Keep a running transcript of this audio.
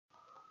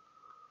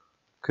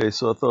Okay,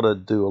 so I thought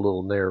I'd do a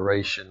little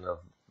narration of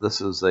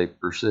this is a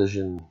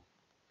precision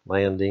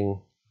landing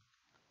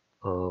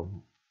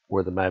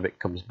where the Mavic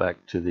comes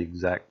back to the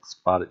exact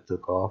spot it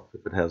took off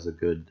if it has a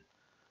good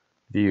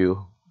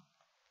view.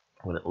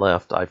 When it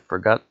left, I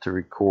forgot to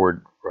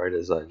record right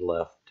as I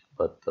left,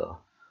 but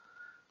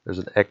there's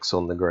an X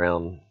on the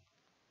ground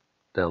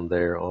down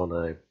there on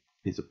a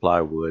piece of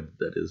plywood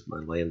that is my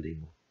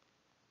landing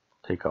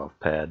takeoff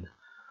pad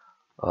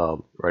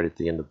right at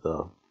the end of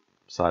the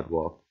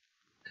sidewalk.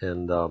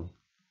 And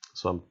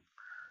so I'm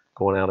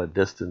going out a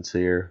distance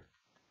here,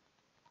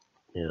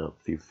 a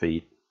few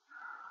feet,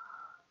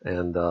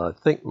 and I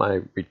think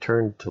my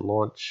return to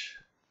launch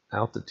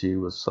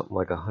altitude was something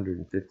like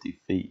 150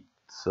 feet.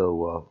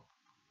 So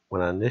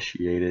when I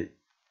initiate it,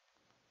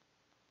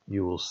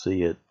 you will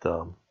see it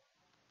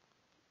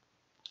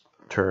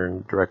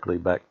turn directly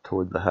back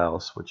toward the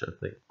house, which I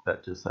think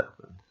that just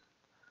happened.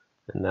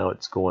 And now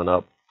it's going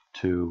up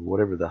to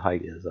whatever the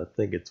height is. I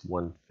think it's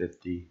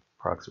 150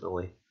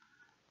 approximately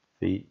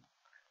feet.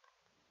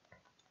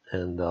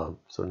 And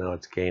so now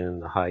it's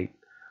gaining the height.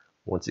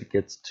 Once it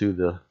gets to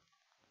the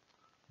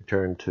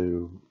return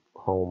to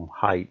home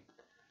height,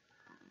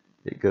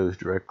 it goes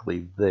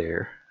directly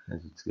there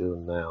as it's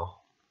going now.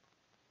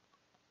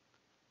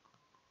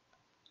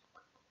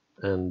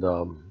 And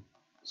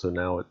so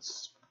now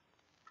it's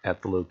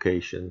at the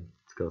location.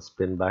 It's going to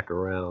spin back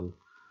around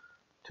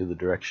to the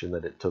direction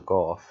that it took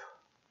off.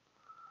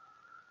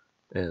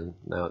 And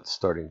now it's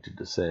starting to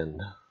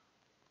descend.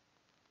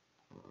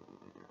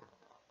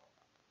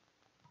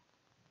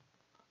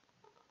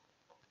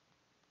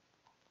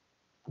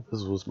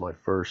 This was my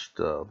first,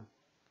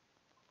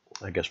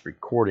 I guess,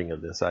 recording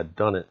of this. I'd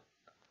done it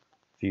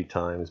a few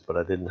times, but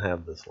I didn't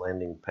have this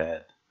landing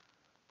pad,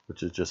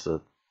 which is just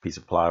a piece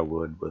of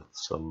plywood with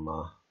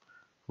some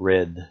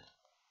red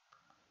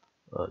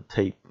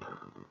tape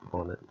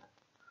on it.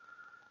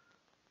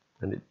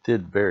 And it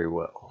did very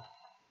well.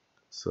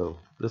 So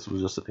this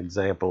was just an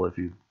example if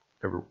you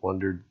ever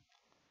wondered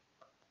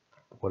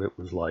what it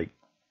was like.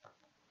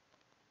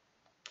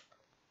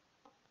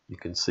 You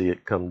can see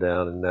it come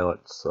down, and now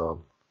it's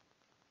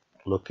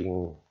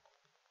looking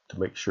to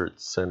make sure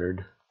it's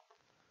centered.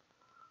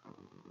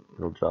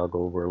 It'll jog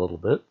over a little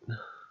bit.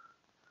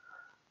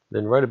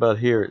 Then right about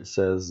here it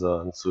says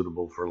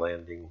unsuitable for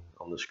landing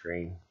on the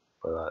screen,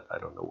 but I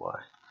don't know why.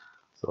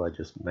 So I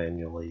just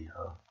manually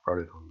brought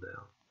it on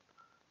down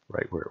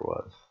right where it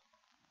was.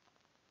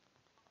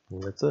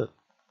 And that's it.